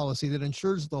insurance policy that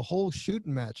insures the whole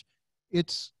shooting match.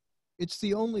 It's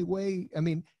the only way. I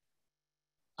mean,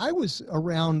 I was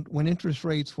around when I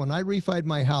refied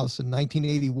my house in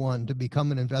 1981 to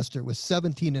become an investor, it was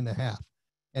 17.5.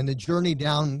 And the journey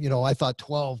down, I thought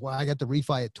 12. Well, I got to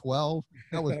refi at 12.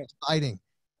 That was exciting.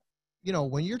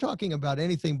 When you're talking about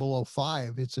anything below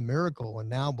 5, it's a miracle. And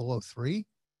now below 3.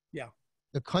 Yeah.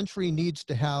 The country needs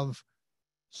to have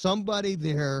somebody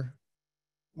there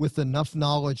with enough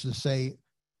knowledge to say,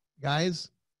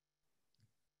 guys,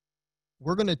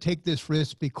 we're going to take this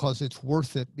risk because it's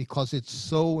worth it, because it's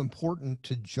so important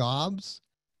to jobs.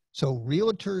 So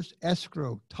realtors,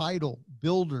 escrow, title,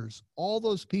 builders, all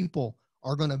those people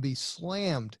are going to be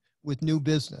slammed with new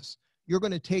business. You're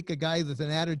going to take a guy with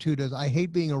an attitude of, I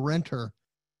hate being a renter,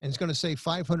 and it's going to say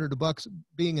 $500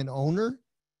 being an owner.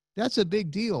 That's a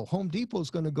big deal. Home Depot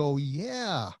is going to go,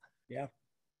 yeah. Yeah.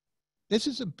 This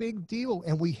is a big deal,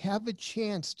 and we have a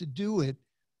chance to do it.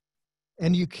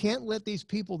 And you can't let these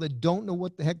people that don't know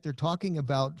what the heck they're talking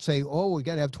about say, oh, we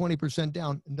got to have 20%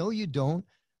 down. No, you don't.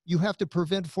 You have to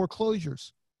prevent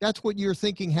foreclosures. That's what you're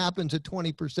thinking happens at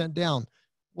 20% down.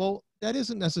 Well, that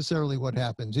isn't necessarily what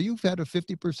happens. You've had a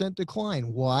 50%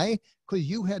 decline. Why? Because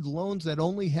you had loans that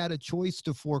only had a choice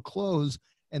to foreclose,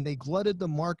 and they glutted the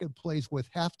marketplace with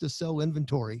have to sell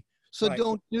inventory. So Right.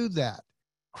 Don't do that.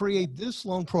 Create this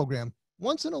loan program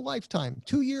once in a lifetime,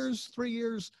 2 years, 3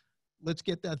 years. Let's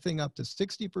get that thing up to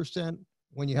 60%.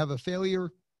 When you have a failure,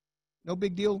 no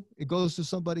big deal. It goes to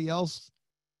somebody else.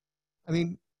 I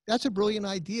mean, that's a brilliant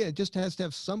idea. It just has to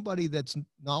have somebody that's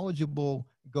knowledgeable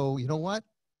go, you know what?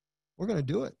 We're going to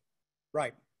do it.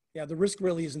 Right. Yeah. The risk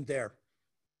really isn't there.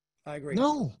 I agree.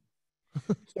 No.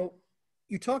 So,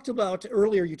 You talked about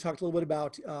earlier, you talked a little bit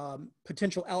about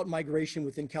potential out migration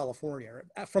within California,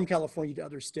 from California to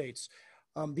other states.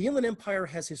 The Inland Empire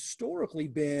has historically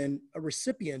been a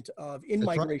recipient of That's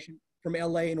right. in-migration from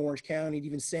LA and Orange County, and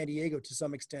even San Diego to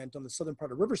some extent on the southern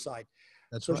part of Riverside.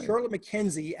 That's So right. Charlotte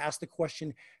McKenzie asked the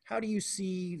question, how do you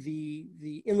see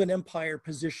the Inland Empire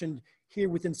positioned here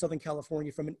within Southern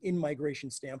California from an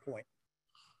in-migration standpoint?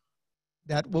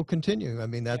 That will continue. I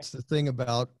mean, Yeah. that's the thing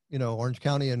about, Orange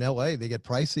County and LA, they get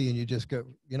pricey and you just go,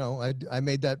 I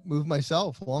made that move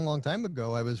myself a long, long time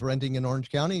ago. I was renting in Orange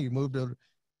County, moved to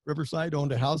Riverside,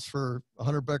 owned a house for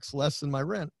 $100 less than my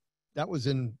rent. That was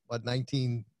in what,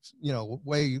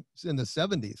 way in the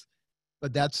 70s.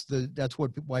 But that's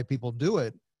why people do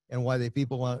it and why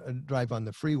people want to drive on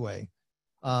the freeway.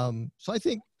 So I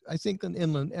think an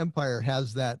Inland Empire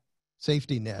has that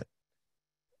safety net.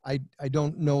 I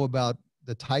don't know about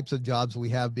the types of jobs we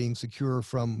have being secure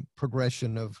from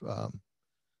progression of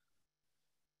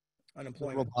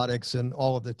Unemployment, robotics and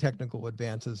all of the technical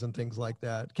advances and things like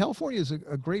that. California is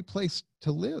a great place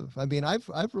to live. I mean,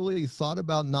 I've really thought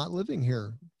about not living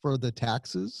here for the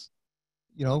taxes,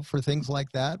 for things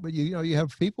like that. But you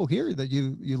have people here that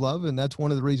you love, and that's one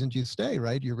of the reasons you stay,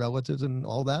 right? Your relatives and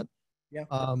all that. yeah.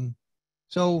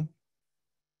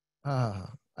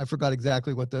 I forgot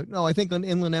exactly I think an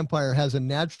Inland Empire has a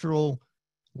natural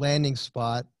landing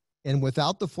spot, and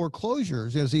without the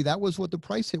foreclosures, see, that was what the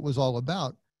price hit was all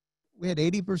about. We had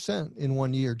 80% in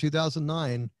 1 year,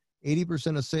 2009,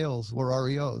 80% of sales were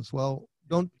REOs. Well,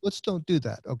 let's don't do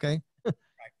that. Okay.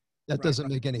 That doesn't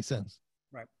make any sense.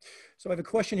 Right. So I have a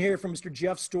question here from Mr.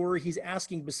 Jeff Story. He's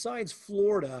asking, besides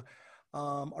Florida,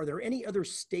 are there any other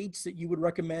states that you would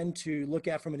recommend to look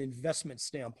at from an investment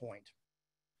standpoint?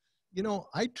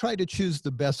 I try to choose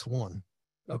the best one.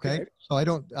 Okay. Okay. So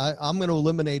I'm going to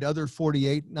eliminate other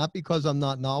 48, not because I'm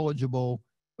not knowledgeable,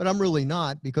 but I'm really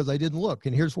not, because I didn't look.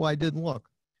 And here's why I didn't look.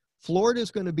 Florida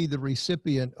is going to be the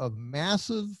recipient of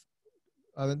massive,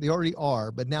 they already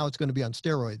are, but now it's going to be on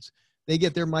steroids. They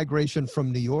get their migration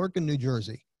from New York and New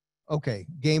Jersey. Okay.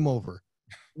 Game over.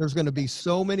 There's going to be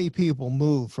so many people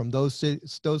move from those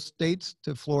states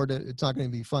to Florida. It's not going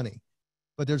to be funny.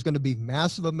 But there's going to be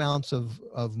massive amounts of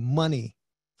money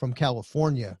from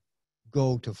California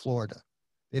go to Florida.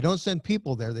 They don't send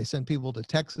people there. They send people to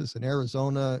Texas and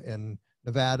Arizona and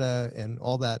Nevada and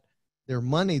all that. Their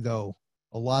money, though,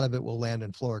 a lot of it will land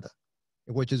in Florida,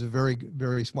 which is a very,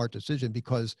 very smart decision,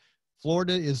 because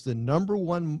Florida is the number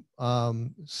one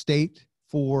state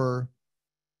for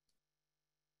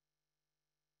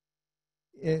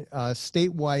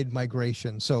statewide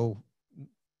migration. So,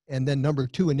 and then number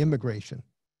two in immigration,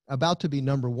 about to be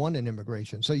number one in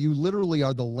immigration. So you literally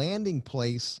are the landing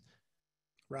place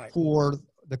for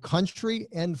the country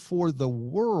and for the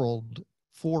world,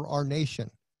 for our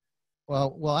nation.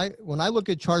 Well, when I look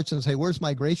at charts and say, where's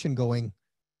migration going?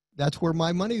 That's where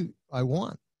my money I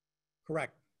want.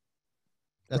 Correct.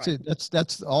 That's it.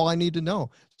 That's all I need to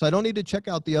know. So I don't need to check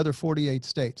out the other 48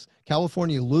 states.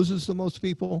 California loses the most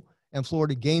people and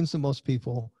Florida gains the most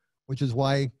people, which is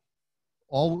why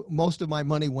most of my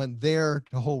money went there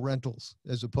to whole rentals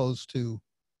as opposed to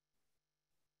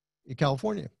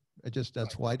California.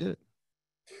 That's why I did it.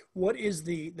 What is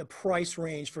the price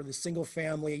range for the single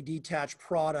family detached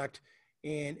product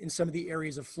in some of the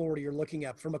areas of Florida you're looking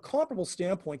at? From a comparable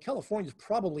standpoint, California is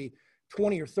probably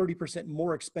 20 or 30%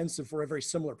 more expensive for a very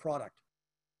similar product.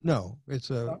 No, it's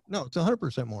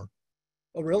 100% more.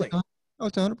 Oh, really?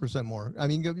 It's 100% more. I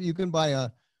mean, you can buy a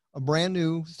brand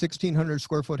new 1,600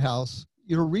 square foot house.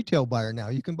 You're a retail buyer now.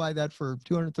 You can buy that for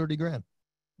 $230,000.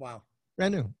 Wow.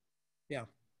 Brand new. Yeah.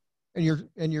 And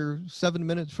you're 7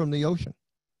 minutes from the ocean.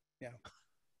 Yeah.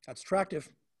 That's attractive.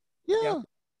 Yeah.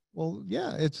 Well,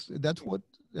 yeah, that's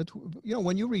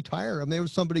when you retire. I mean, there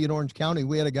was somebody in Orange County.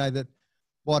 We had a guy that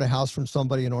bought a house from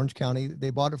somebody in Orange County.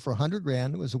 They bought it for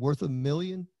 $100,000. It was worth $1.2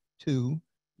 million. The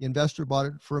investor bought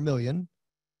it for $1 million.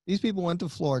 These people went to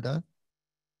Florida.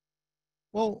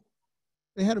 Well,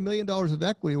 they had $1 million of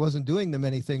equity. It wasn't doing them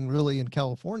anything really in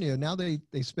California. Now they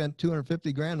spent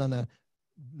 $250,000 on a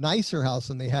nicer house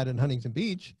than they had in Huntington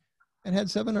Beach and had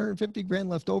 $750,000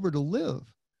 left over to live.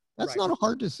 That's not a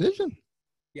hard decision.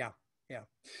 Yeah. Yeah.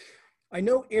 I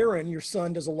know Aaron, your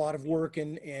son, does a lot of work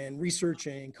and research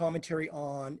and commentary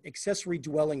on accessory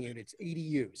dwelling units,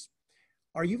 ADUs.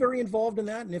 Are you very involved in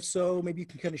that? And if so, maybe you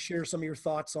can kind of share some of your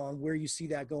thoughts on where you see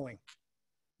that going.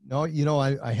 No,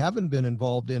 I haven't been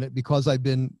involved in it because I've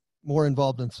been more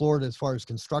involved in Florida as far as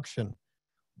construction.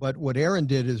 But what Aaron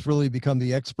did is really become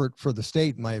the expert for the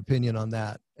state, in my opinion, on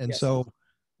that. And so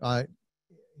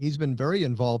he's been very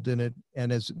involved in it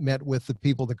and has met with the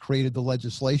people that created the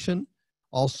legislation.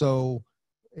 Also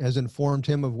has informed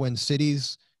him of when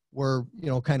cities were,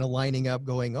 kind of lining up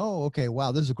going, oh, okay,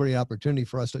 wow, this is a great opportunity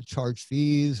for us to charge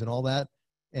fees and all that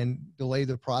and delay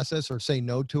the process or say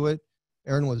no to it.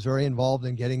 Aaron was very involved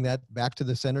in getting that back to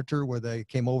the senator, where they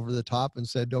came over the top and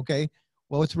said, okay,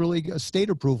 well, it's really a state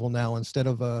approval now instead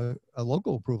of a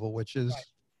local approval, which is,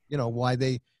 Right.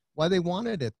 why they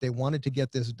wanted it. They wanted to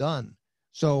get this done.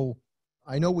 So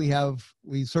I know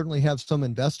we certainly have some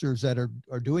investors that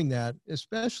are doing that,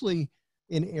 especially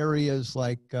in areas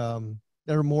like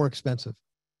that are more expensive.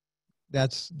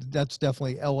 That's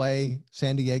definitely LA,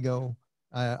 San Diego.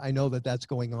 I know that's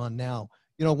going on now.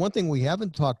 One thing we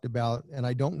haven't talked about, and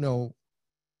I don't know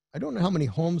how many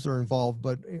homes are involved,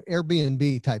 but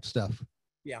Airbnb type stuff.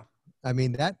 Yeah. I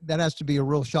mean, that has to be a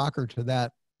real shocker to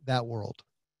that world,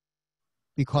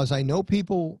 because I know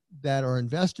people that are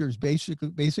investors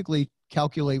basically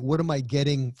calculate, what am I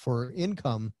getting for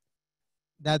income?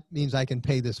 That means I can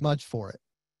pay this much for it.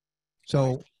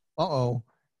 So,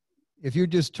 if you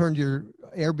just turned your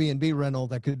Airbnb rental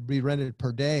that could be rented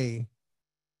per day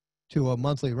to a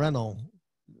monthly rental,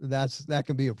 that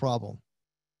can be a problem.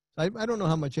 I don't know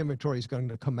how much inventory is going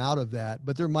to come out of that,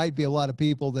 but there might be a lot of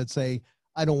people that say,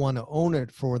 I don't want to own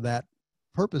it for that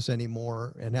purpose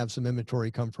anymore and have some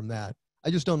inventory come from that.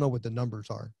 I just don't know what the numbers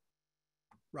are.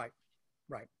 Right.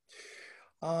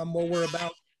 Well, we're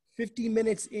about 50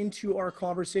 minutes into our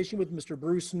conversation with Mr.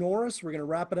 Bruce Norris. We're going to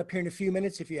wrap it up here in a few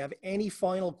minutes. If you have any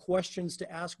final questions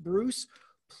to ask Bruce,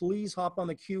 please hop on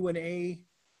the Q&A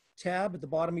tab at the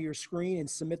bottom of your screen and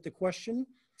submit the question.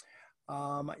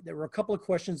 There were a couple of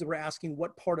questions that were asking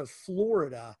what part of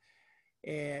Florida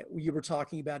you were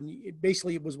talking about. And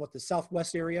basically it was what, the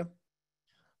Southwest area?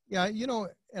 Yeah,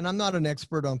 and I'm not an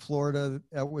expert on Florida.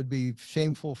 That would be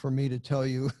shameful for me to tell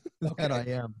you that I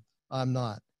am. I'm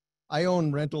not. I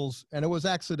own rentals, and it was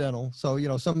accidental. So,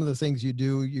 some of the things you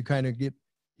do, you kind of get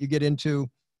into.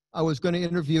 I was going to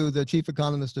interview the chief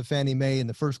economist of Fannie Mae in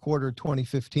the first quarter of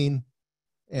 2015,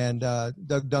 and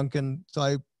Doug Duncan.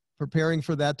 So preparing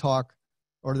for that talk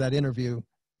or that interview,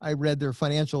 I read their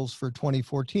financials for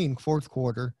 2014, fourth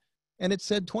quarter, and it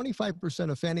said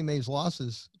 25% of Fannie Mae's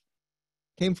losses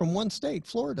came from one state,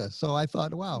 Florida. So I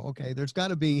thought, wow, okay, there's got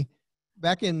to be.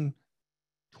 Back in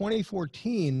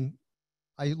 2014,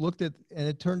 I looked at, and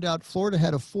it turned out Florida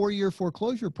had a 4-year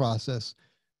foreclosure process.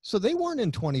 So they weren't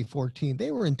in 2014,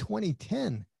 they were in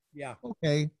 2010. Yeah.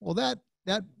 Okay, well that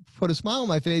put a smile on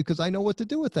my face, because I know what to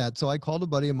do with that. So I called a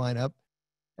buddy of mine up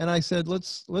and I said,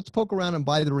 let's poke around and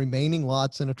buy the remaining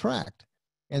lots in a tract.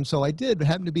 And so I did. It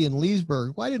happened to be in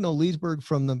Leesburg. Well, I didn't know Leesburg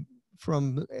from the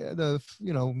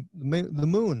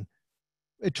moon.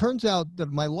 It turns out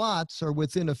that my lots are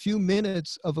within a few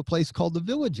minutes of a place called the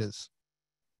Villages.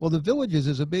 Well, the Villages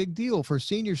is a big deal for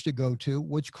seniors to go to,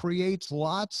 which creates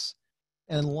lots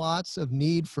and lots of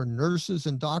need for nurses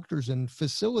and doctors and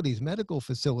facilities, medical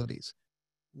facilities.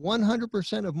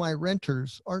 100% of my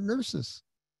renters are nurses.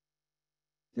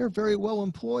 They're very well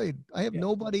employed. I have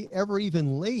nobody ever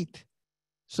even late.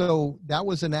 So that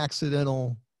was an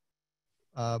accidental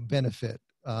benefit.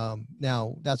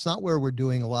 Now, that's not where we're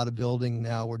doing a lot of building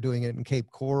now. We're doing it in Cape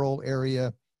Coral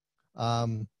area.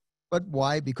 But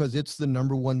why? Because it's the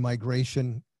 #1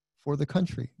 migration for the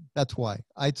country. That's why.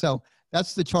 So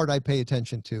that's the chart I pay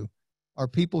attention to. Are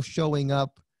people showing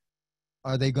up?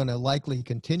 Are they going to likely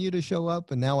continue to show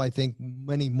up? And now I think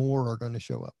many more are going to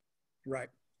show up. Right.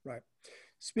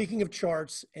 Speaking of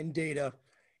charts and data,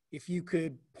 if you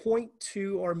could point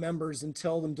to our members and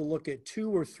tell them to look at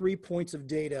 2 or 3 points of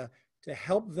data to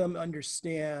help them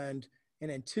understand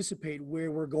and anticipate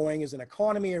where we're going as an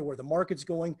economy or where the market's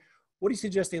going, what do you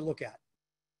suggest they look at?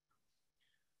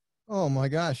 Oh my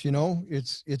gosh,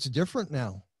 it's different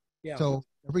now. Yeah. So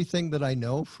everything that I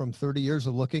know from 30 years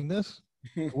of looking this,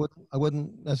 I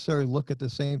wouldn't necessarily look at the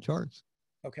same charts.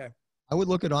 Okay. I would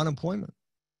look at unemployment.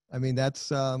 I mean,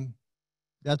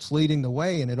 that's leading the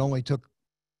way, and it only took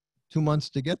 2 months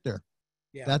to get there.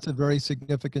 Yeah. That's a very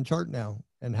significant chart now,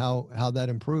 and how that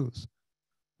improves.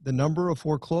 The number of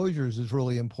foreclosures is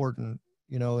really important,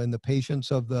 and the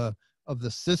patience of the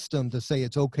system to say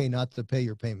it's okay not to pay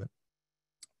your payment.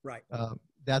 Right.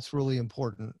 That's really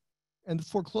important. And the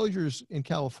foreclosures in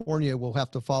California will have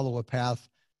to follow a path.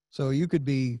 So you could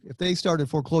be, if they started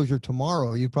foreclosure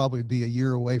tomorrow, you'd probably be a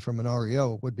year away from an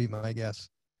REO, would be my guess.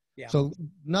 Yeah. So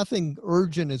nothing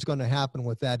urgent is going to happen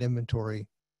with that inventory,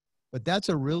 but that's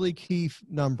a really key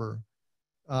number.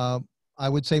 I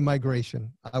would say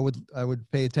migration. I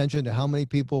would pay attention to how many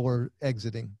people are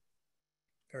exiting.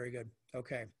 Very good.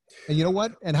 Okay. And you know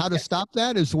what? And how to stop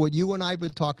that is what you and I have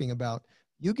been talking about.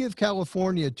 You give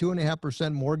California a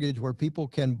 2.5% mortgage where people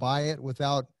can buy it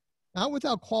without not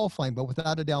without qualifying, but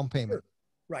without a down payment. Sure.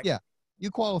 Right. Yeah,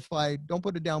 you qualify, don't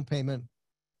put a down payment.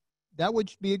 That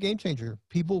would be a game changer.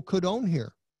 People could own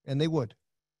here, and they would.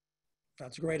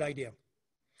 That's a great idea.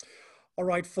 All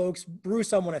right, folks.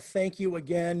 Bruce, I want to thank you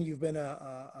again. You've been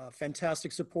a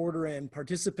fantastic supporter and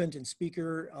participant and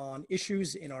speaker on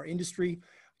issues in our industry. I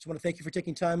just want to thank you for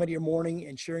taking time out of your morning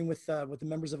and sharing with the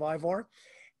members of IVAR.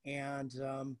 And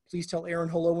please tell Aaron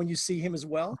hello when you see him as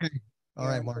well. Okay. All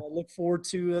right, Mark. I'll look forward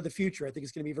to the future. I think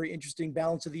it's going to be a very interesting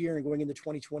balance of the year and going into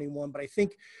 2021. But I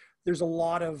think there's a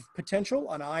lot of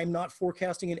potential, and I'm not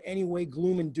forecasting in any way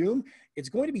gloom and doom. It's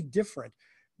going to be different,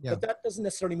 but that doesn't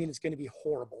necessarily mean it's going to be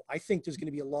horrible. I think there's going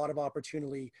to be a lot of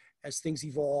opportunity as things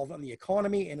evolve on the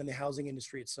economy and in the housing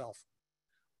industry itself.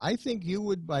 I think you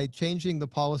would, by changing the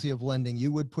policy of lending,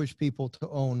 you would push people to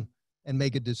own and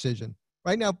make a decision.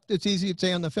 Right now, it's easy to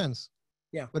stay on the fence.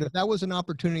 Yeah. But if that was an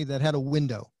opportunity that had a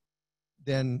window,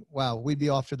 then wow, we'd be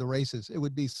off to the races. It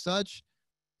would be such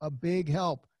a big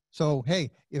help. So,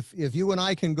 hey, if you and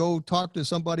I can go talk to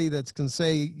somebody that can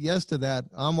say yes to that,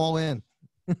 I'm all in.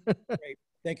 Great.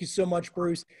 Thank you so much,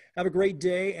 Bruce. Have a great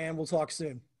day, and we'll talk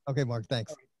soon. Okay, Mark,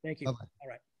 thanks. All right. Thank you. Bye-bye. All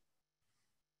right.